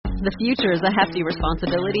The future is a hefty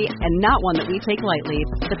responsibility and not one that we take lightly.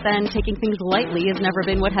 But then, taking things lightly has never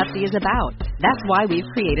been what Hefty is about. That's why we've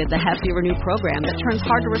created the Hefty Renew program that turns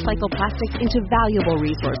hard-to-recycle plastics into valuable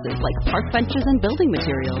resources like park benches and building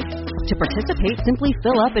materials. To participate, simply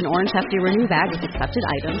fill up an orange Hefty Renew bag with accepted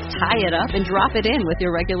items, tie it up, and drop it in with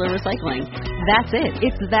your regular recycling. That's it.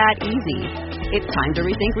 It's that easy. It's time to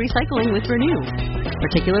rethink recycling with Renew.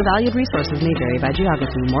 Particular valued resources may vary by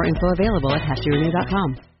geography. More info available at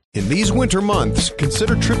heftyrenew.com. In these winter months,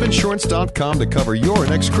 consider tripinsurance.com to cover your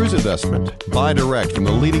next cruise investment. Buy direct from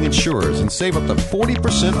the leading insurers and save up to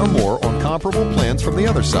 40% or more on comparable plans from the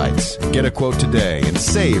other sites. Get a quote today and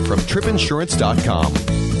save from tripinsurance.com.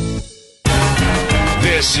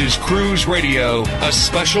 This is Cruise Radio, a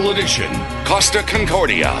special edition. Costa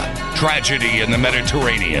Concordia, tragedy in the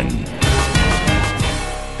Mediterranean.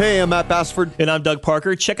 Hey, I'm Matt Bassford. And I'm Doug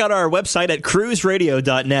Parker. Check out our website at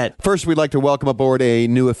cruiseradio.net. First, we'd like to welcome aboard a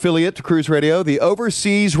new affiliate to Cruise Radio, the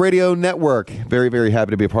Overseas Radio Network. Very, very happy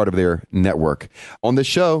to be a part of their network. On this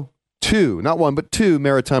show, not one, but two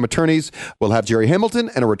maritime attorneys. We'll have Jerry Hamilton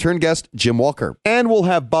and a return guest, Jim Walker. And we'll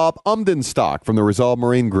have Bob Umdenstock from the Resolve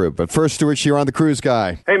Marine Group. But first, Stuart Shear on the Cruise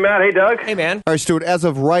Guy. Hey, Matt. Hey, Doug. Hey, man. All right, Stuart, as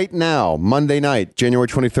of right now, Monday night, January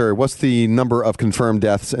 23rd, what's the number of confirmed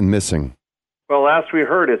deaths and missing? Well, last we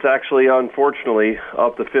heard, it's actually, unfortunately,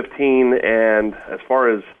 up to 15, and as far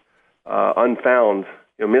as unfound,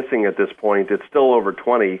 missing at this point, it's still over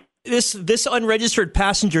 20. This unregistered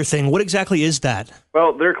passenger thing, what exactly is that?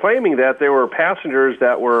 Well, they're claiming that there were passengers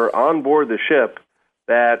that were on board the ship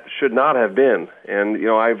that should not have been. And,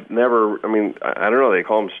 I don't know, they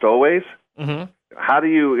call them stowaways? Mm-hmm. How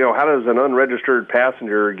does an unregistered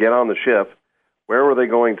passenger get on the ship? Where were they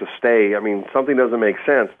going to stay? Something doesn't make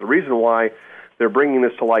sense. The reason why they're bringing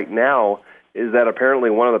this to light now is that apparently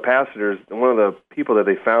one of the people that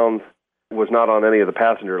they found was not on any of the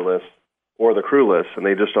passenger lists or the crew lists, and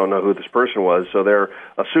they just don't know who this person was, so they're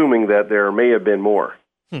assuming that there may have been more.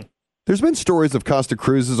 There's been stories of Costa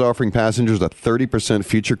Cruises offering passengers a 30%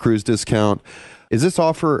 future cruise discount. Is this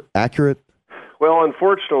offer accurate? Well,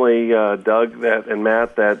 unfortunately, Doug and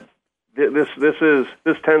Matt, that this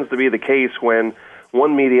tends to be the case when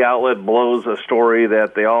one media outlet blows a story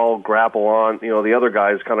that they all grapple on, the other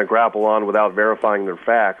guys kind of grapple on without verifying their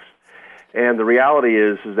facts. And the reality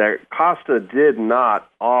is that Costa did not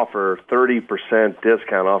offer 30%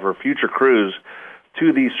 discount off her future cruise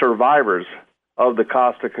to the survivors of the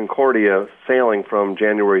Costa Concordia sailing from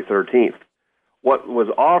January 13th. What was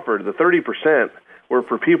offered, the 30%, were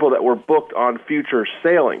for people that were booked on future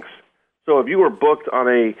sailings. So if you were booked on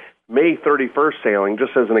a May 31st sailing,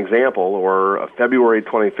 just as an example, or a February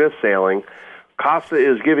 25th sailing, Costa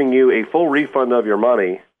is giving you a full refund of your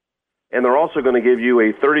money, and they're also going to give you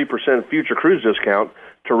a 30% future cruise discount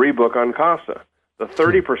to rebook on Costa. The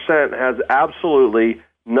 30% has absolutely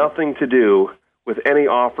nothing to do with any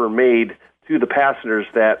offer made to the passengers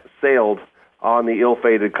that sailed on the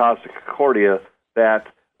ill-fated Costa Concordia that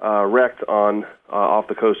wrecked off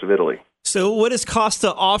the coast of Italy. So what is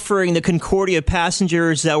Costa offering the Concordia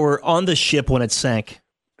passengers that were on the ship when it sank?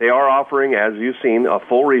 They are offering, as you've seen, a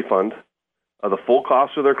full refund of the full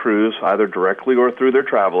cost of their cruise, either directly or through their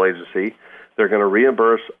travel agency. They're going to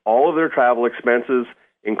reimburse all of their travel expenses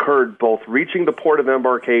incurred both reaching the port of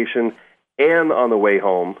embarkation and on the way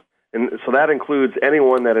home. And so that includes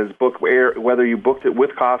anyone that has booked, whether you booked it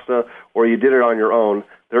with Costa or you did it on your own.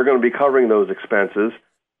 They're going to be covering those expenses.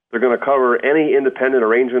 They're going to cover any independent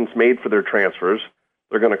arrangements made for their transfers.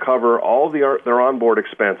 They're going to cover all of their onboard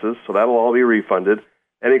expenses, so that'll all be refunded.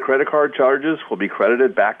 Any credit card charges will be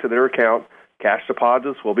credited back to their account. Cash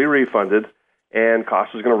deposits will be refunded, and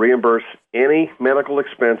Costa is going to reimburse any medical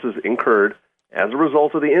expenses incurred as a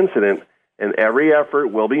result of the incident, and every effort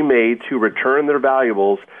will be made to return their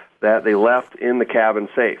valuables that they left in the cabin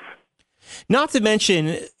safe. Not to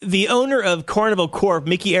mention, the owner of Carnival Corp,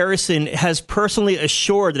 Mickey Arison, has personally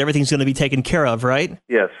assured that everything's going to be taken care of, right?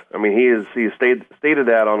 Yes. He stated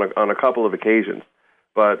that on a couple of occasions.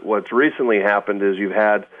 But what's recently happened is you've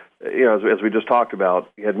had, as we just talked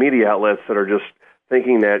about, you had media outlets that are just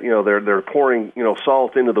thinking that, they're pouring,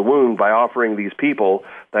 salt into the wound by offering these people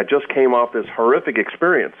that just came off this horrific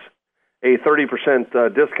experience a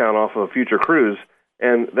 30% discount off of a future cruise,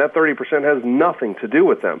 and that 30% has nothing to do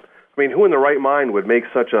with them. Who in the right mind would make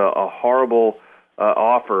such a horrible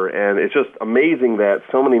offer? And it's just amazing that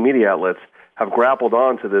so many media outlets have grappled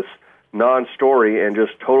onto this non-story and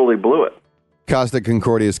just totally blew it. Costa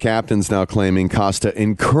Concordia's captain's now claiming Costa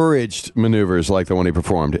encouraged maneuvers like the one he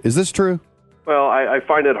performed. Is this true? Well, I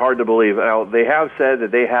find it hard to believe. Now, they have said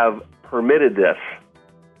that they have permitted this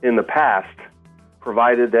in the past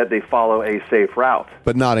provided that they follow a safe route.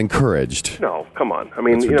 But not encouraged. No, come on. I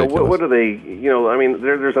mean, That's you know, ridiculous. what are they, you know, I mean,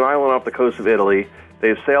 there's an island off the coast of Italy.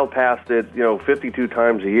 They've sailed past it, 52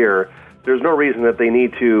 times a year. There's no reason that they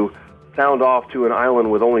need to sound off to an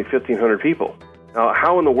island with only 1,500 people. Now,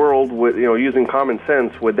 how in the world, would, using common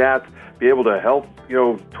sense, would that be able to help,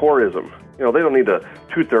 tourism? They don't need to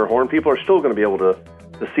toot their horn. People are still going to be able to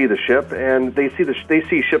see the ship, and they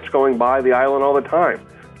see ships going by the island all the time.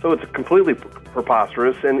 So it's completely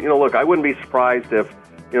preposterous. And, look, I wouldn't be surprised if,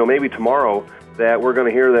 maybe tomorrow that we're going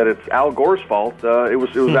to hear that it's Al Gore's fault. It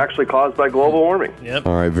was actually caused by global warming. Yep.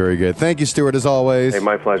 All right, very good. Thank you, Stuart, as always. Hey,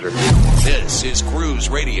 my pleasure. This is Cruise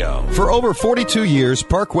Radio. For over 42 years,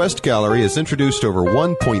 Park West Gallery has introduced over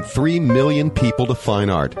 1.3 million people to fine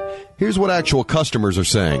art. Here's what actual customers are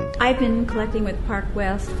saying. I've been collecting with Park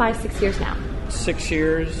West 5-6 years now. 6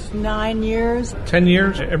 years. 9 years. 10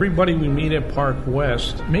 years. Everybody we meet at Park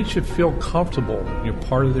West makes you feel comfortable. You're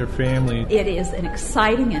part of their family. It is an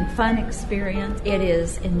exciting and fun experience. It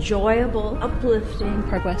is enjoyable, uplifting.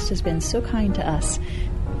 Park West has been so kind to us.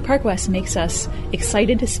 Park West makes us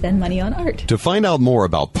excited to spend money on art. To find out more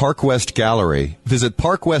about Park West Gallery, visit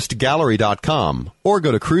parkwestgallery.com or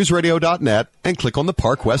go to cruiseradio.net and click on the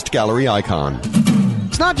Park West Gallery icon.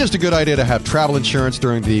 It's not just a good idea to have travel insurance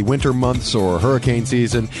during the winter months or hurricane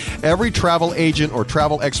season. Every travel agent or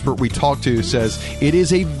travel expert we talk to says it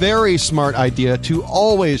is a very smart idea to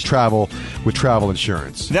always travel with travel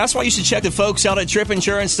insurance. That's why you should check the folks out at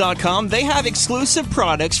tripinsurance.com. They have exclusive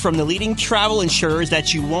products from the leading travel insurers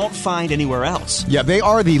that you won't find anywhere else. Yeah, they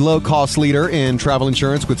are the low-cost leader in travel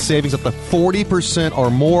insurance with savings up to 40%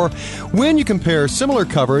 or more when you compare similar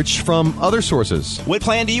coverage from other sources. What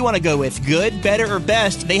plan do you want to go with? Good, better, or best?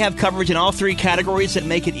 They have coverage in all three categories that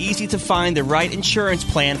make it easy to find the right insurance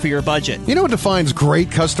plan for your budget. You know what defines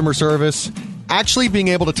great customer service? Actually being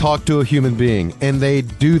able to talk to a human being, and they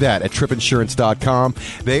do that at tripinsurance.com.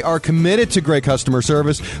 They are committed to great customer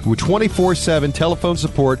service with 24/7 telephone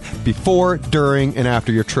support before, during, and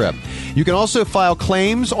after your trip. You can also file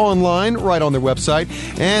claims online right on their website,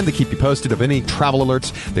 and they keep you posted of any travel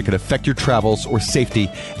alerts that could affect your travels or safety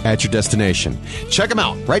at your destination. Check them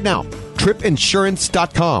out right now.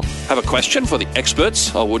 tripinsurance.com. Have a question for the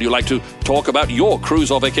experts, or would you like to talk about your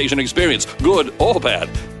cruise or vacation experience, good or bad?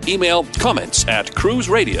 Email comments at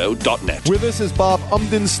cruiseradio.net. With us is Bob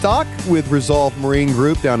Umdenstock with Resolve Marine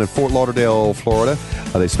Group down in Fort Lauderdale, Florida.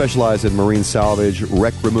 They specialize in marine salvage,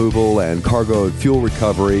 wreck removal, and cargo and fuel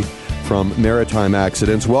recovery from maritime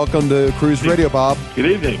accidents. Welcome to Cruise Radio, Bob. Good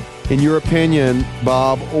evening. In your opinion,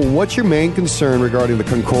 Bob, what's your main concern regarding the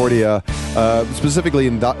Concordia, specifically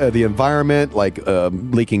in the environment, like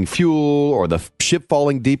leaking fuel or the ship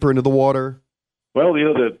falling deeper into the water? Well,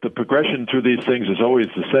 the progression through these things is always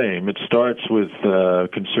the same. It starts with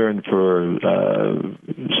concern for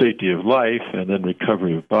safety of life and then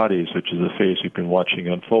recovery of bodies, which is a phase we've been watching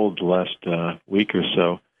unfold the last week or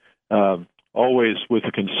so. Always with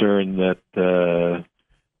the concern that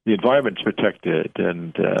the environment's protected,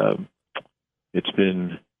 and it's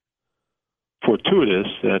been fortuitous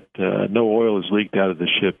that no oil is leaked out of the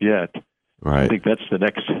ship yet. Right. I think that's the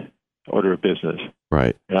next order of business.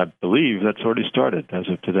 Right. And I believe that's already started as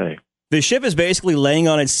of today. The ship is basically laying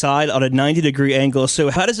on its side on a 90-degree angle. So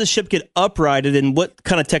how does the ship get uprighted, and what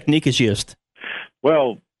kind of technique is used?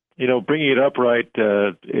 Well, bringing it upright,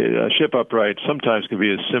 a ship upright, sometimes can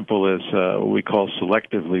be as simple as what we call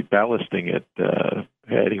selectively ballasting it,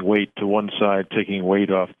 adding weight to one side, taking weight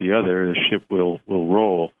off the other. The ship will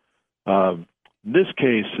roll. In this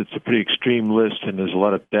case, it's a pretty extreme list, and there's a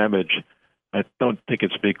lot of damage. I don't think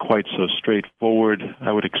it's been quite so straightforward.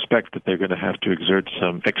 I would expect that they're going to have to exert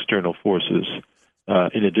some external forces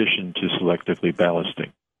in addition to selectively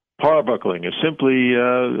ballasting. Power buckling is simply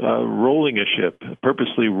rolling a ship,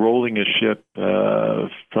 purposely rolling a ship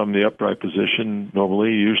from the upright position,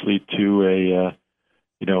 normally, usually to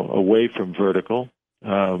away from vertical.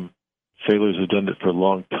 Sailors have done it for a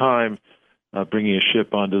long time, bringing a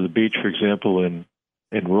ship onto the beach, for example, and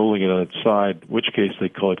rolling it on its side, in which case they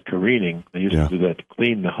call it careening. They used to do that to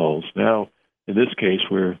clean the hulls. Now, in this case,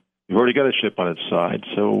 we've already got a ship on its side,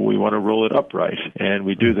 so we want to roll it upright, and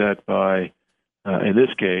we do that by in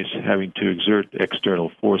this case, having to exert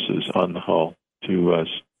external forces on the hull to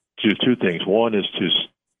do two things. One is to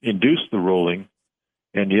induce the rolling,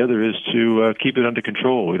 and the other is to keep it under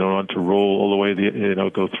control. We don't want to roll all the way,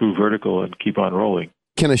 go through vertical and keep on rolling.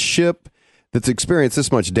 Can a ship that's experienced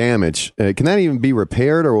this much damage, can that even be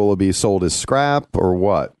repaired, or will it be sold as scrap, or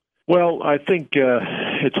what? Well, I think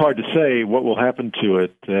it's hard to say what will happen to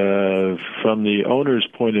it. From the owner's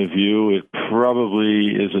point of view, it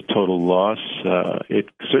probably is a total loss. It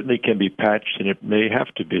certainly can be patched, and it may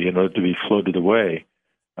have to be in order to be floated away.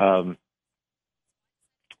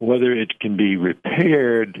 Whether it can be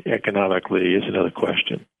repaired economically is another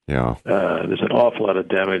question. Yeah. There's an awful lot of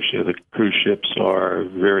damage. The cruise ships are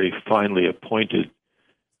very finely appointed,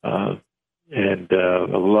 and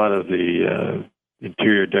a lot of the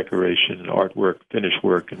interior decoration, artwork, finish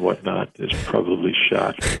work, and whatnot is probably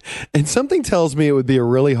shot. And something tells me it would be a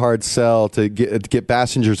really hard sell to get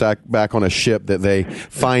passengers back on a ship that they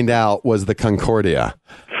find out was the Concordia.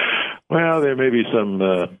 Well, there may be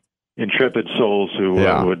some intrepid souls who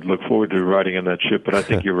would look forward to riding on that ship, but I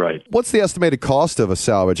think you're right. What's the estimated cost of a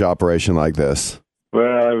salvage operation like this?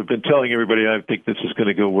 Well, I've been telling everybody I think this is going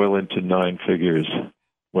to go well into 9 figures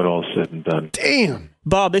when all's said and done. Damn.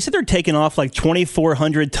 Bob, they said they're taking off like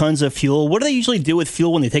 2,400 tons of fuel. What do they usually do with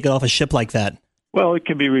fuel when they take it off a ship like that? Well, it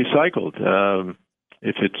can be recycled.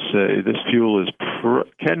 If it's this fuel is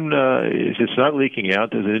if it's not leaking out,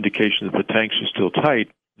 there's an indication that the tanks are still tight,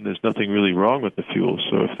 and there's nothing really wrong with the fuel.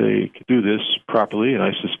 So if they do this properly, and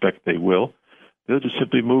I suspect they will, they'll just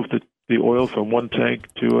simply move the oil from one tank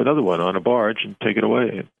to another one on a barge and take it away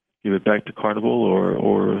and give it back to Carnival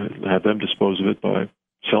or have them dispose of it by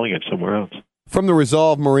selling it somewhere else. From the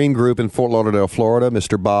Resolve Marine Group in Fort Lauderdale, Florida,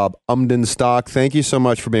 Mr. Bob Umdenstock, thank you so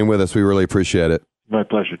much for being with us. We really appreciate it. My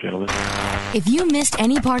pleasure, gentlemen. If you missed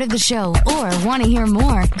any part of the show or want to hear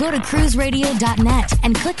more, go to cruiseradio.net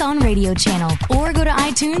and click on Radio Channel, or go to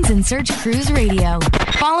iTunes and search Cruise Radio.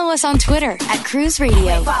 Follow us on Twitter at Cruise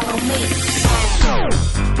Radio. Follow me.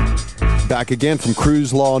 Back again from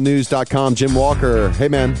cruiselawnews.com, Jim Walker. Hey,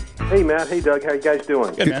 man. Hey, Matt. Hey, Doug. How you guys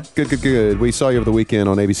doing? Good, man. Good. We saw you over the weekend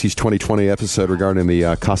on ABC's 2020 episode regarding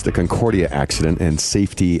the Costa Concordia accident and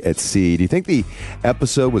safety at sea. Do you think the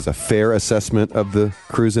episode was a fair assessment of the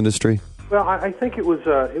cruise industry? Well, I think it was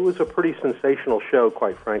a pretty sensational show,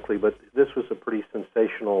 quite frankly, but this was a pretty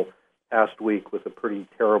sensational past week with a pretty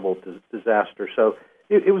terrible disaster. So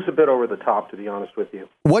it was a bit over the top, to be honest with you.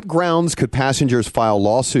 What grounds could passengers file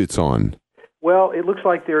lawsuits on? Well, it looks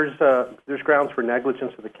like there's grounds for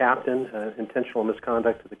negligence of the captain, intentional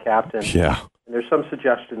misconduct of the captain. Yeah. And there's some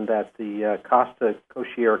suggestion that the Costa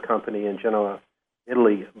Crociere Company in Genoa,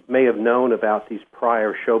 Italy, may have known about these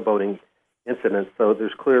prior showboating incidents. So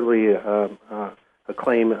there's clearly a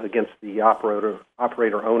claim against the operator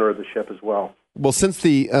owner of the ship as well. Well, since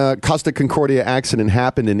the Costa Concordia accident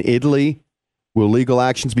happened in Italy, will legal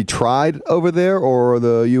actions be tried over there or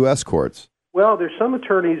the U.S. courts? Well, there's some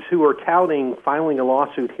attorneys who are touting filing a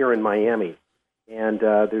lawsuit here in Miami, and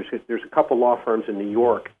there's a couple law firms in New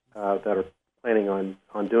York that are planning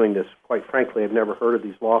on doing this. Quite frankly, I've never heard of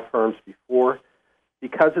these law firms before.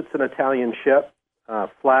 Because it's an Italian ship,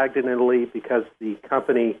 flagged in Italy, because the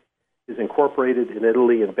company is incorporated in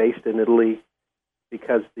Italy and based in Italy,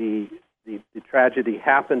 because the tragedy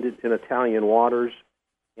happened in Italian waters,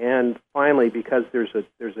 and finally, because there's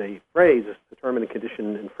a phrase, a term and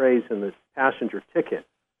condition and phrase in the passenger ticket,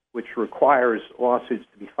 which requires lawsuits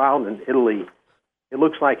to be filed in Italy. It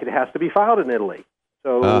looks like it has to be filed in Italy.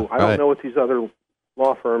 So I don't know what these other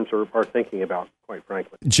law firms are thinking about, quite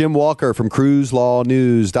frankly. Jim Walker from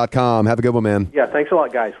cruiselawnews.com. Have a good one, man. Yeah, thanks a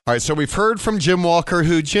lot, guys. All right, so we've heard from Jim Walker,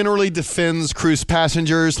 who generally defends cruise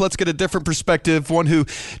passengers. Let's get a different perspective, one who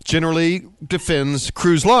generally defends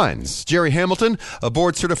cruise lines. Jerry Hamilton, a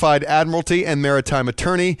board-certified admiralty and maritime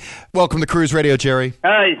attorney. Welcome to Cruise Radio, Jerry.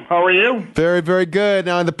 Hey, how are you? Very, very good.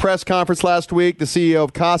 Now, in the press conference last week, the CEO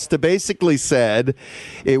of Costa basically said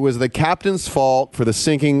it was the captain's fault for the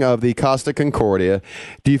sinking of the Costa Concordia.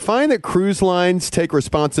 Do you find that cruise lines take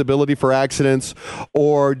responsibility for accidents,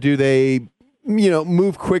 or do they,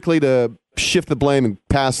 move quickly to shift the blame and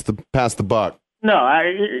pass the buck? No,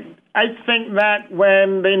 I think that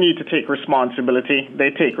when they need to take responsibility,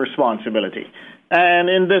 they take responsibility. And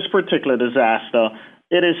in this particular disaster,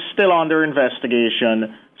 it is still under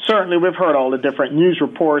investigation. Certainly, we've heard all the different news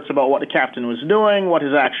reports about what the captain was doing, what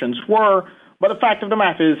his actions were. But the fact of the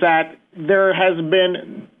matter is that there has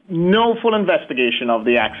been no full investigation of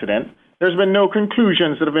the accident. There's been no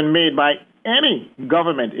conclusions that have been made by any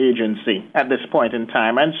government agency at this point in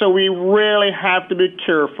time. And so we really have to be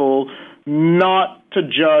careful not to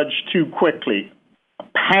judge too quickly.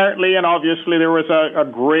 Apparently and obviously there was a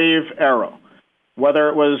grave error, whether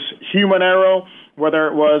it was human error, whether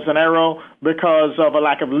it was an error because of a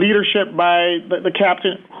lack of leadership by the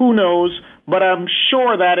captain, who knows? But I'm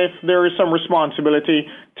sure that if there is some responsibility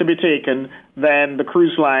to be taken, then the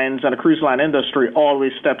cruise lines and the cruise line industry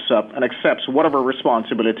always steps up and accepts whatever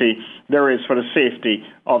responsibility there is for the safety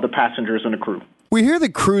of the passengers and the crew. We hear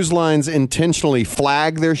that cruise lines intentionally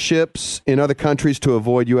flag their ships in other countries to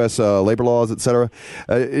avoid U.S. labor laws, et cetera.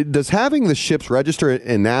 Does having the ships register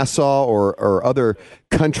in Nassau or other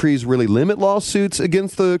countries really limit lawsuits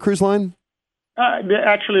against the cruise line?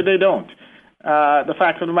 Actually, they don't. The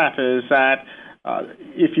fact of the matter is that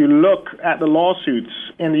if you look at the lawsuits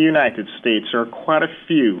in the United States, there are quite a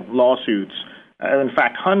few lawsuits, in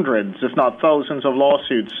fact, hundreds, if not thousands of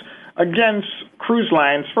lawsuits against cruise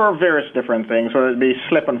lines for various different things, whether it be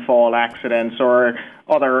slip and fall accidents or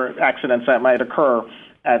other accidents that might occur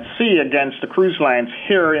at sea against the cruise lines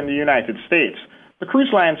here in the United States. The cruise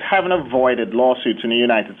lines haven't avoided lawsuits in the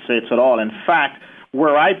United States at all. In fact,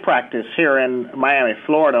 where I practice here in Miami,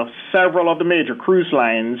 Florida, several of the major cruise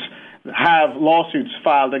lines have lawsuits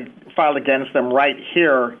filed against them right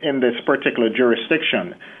here in this particular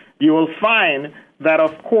jurisdiction. You will find that,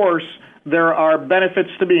 of course, there are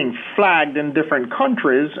benefits to being flagged in different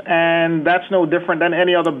countries, and that's no different than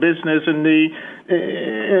any other business in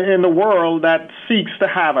the world that seeks to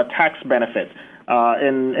have a tax benefit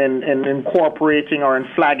in incorporating or in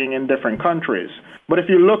flagging in different countries. But if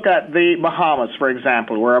you look at the Bahamas, for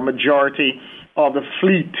example, where a majority of the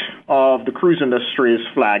fleet of the cruise industry is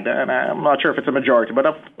flagged, and I'm not sure if it's a majority, but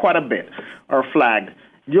quite a bit are flagged,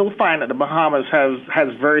 you'll find that the Bahamas has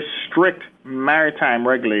very strict maritime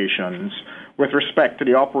regulations with respect to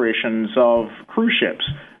the operations of cruise ships.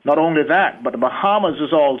 Not only that, but the Bahamas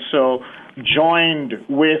is also joined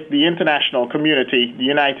with the international community, the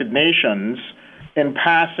United Nations, in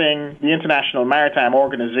passing the International Maritime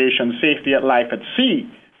Organization Safety at Life at Sea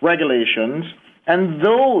regulations, and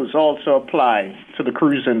those also apply to the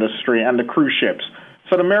cruise industry and the cruise ships.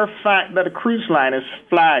 So the mere fact that a cruise line is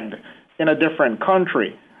flagged in a different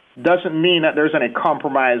country doesn't mean that there's any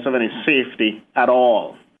compromise of any safety at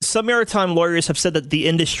all. Some maritime lawyers have said that the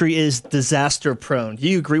industry is disaster prone. Do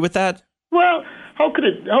you agree with that? Well, how could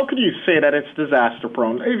you say that it's disaster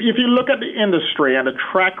prone? If you look at the industry and the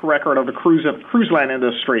track record of the cruise line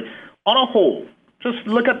industry on a whole, just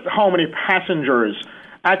look at how many passengers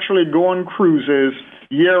actually go on cruises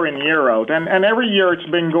year in, year out. And every year it's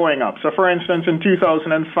been going up. So, for instance, in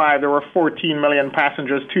 2005, there were 14 million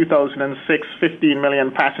passengers. 2006, 15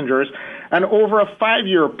 million passengers. And over a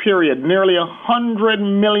 5-year period, nearly 100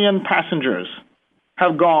 million passengers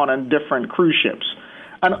have gone on different cruise ships.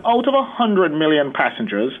 And out of 100 million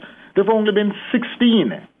passengers, there have only been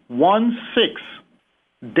 16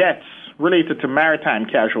 deaths related to maritime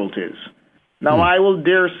casualties. Now, I will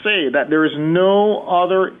dare say that there is no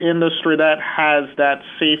other industry that has that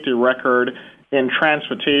safety record in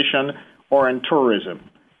transportation or in tourism.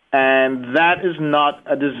 And that is not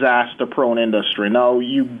a disaster-prone industry. Now,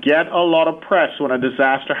 you get a lot of press when a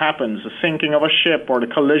disaster happens. The sinking of a ship or the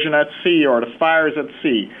collision at sea or the fires at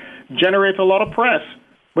sea generates a lot of press.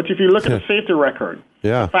 But if you look at the safety record,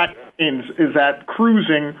 the fact is that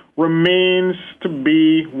cruising remains to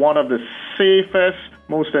be one of the safest,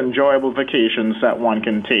 most enjoyable vacations that one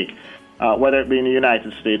can take, whether it be in the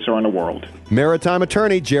United States or in the world. Maritime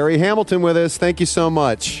attorney Jerry Hamilton with us. Thank you so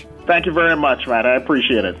much. Thank you very much, Matt. I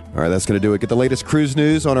appreciate it. All right, that's going to do it. Get the latest cruise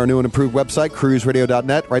news on our new and improved website,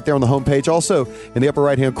 cruiseradio.net, right there on the homepage. Also, in the upper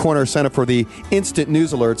right-hand corner, sign up for the instant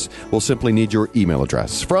news alerts. We'll simply need your email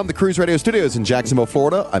address. From the Cruise Radio Studios in Jacksonville,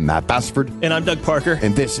 Florida, I'm Matt Bassford. And I'm Doug Parker.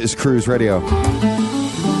 And this is Cruise Radio.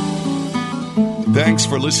 Thanks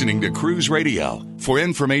for listening to Cruise Radio. For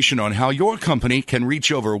information on how your company can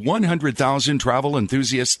reach over 100,000 travel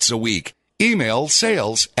enthusiasts a week, email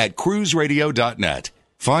sales@cruiseradio.net.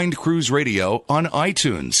 Find Cruise Radio on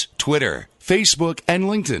iTunes, Twitter, Facebook, and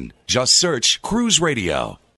LinkedIn. Just search Cruise Radio.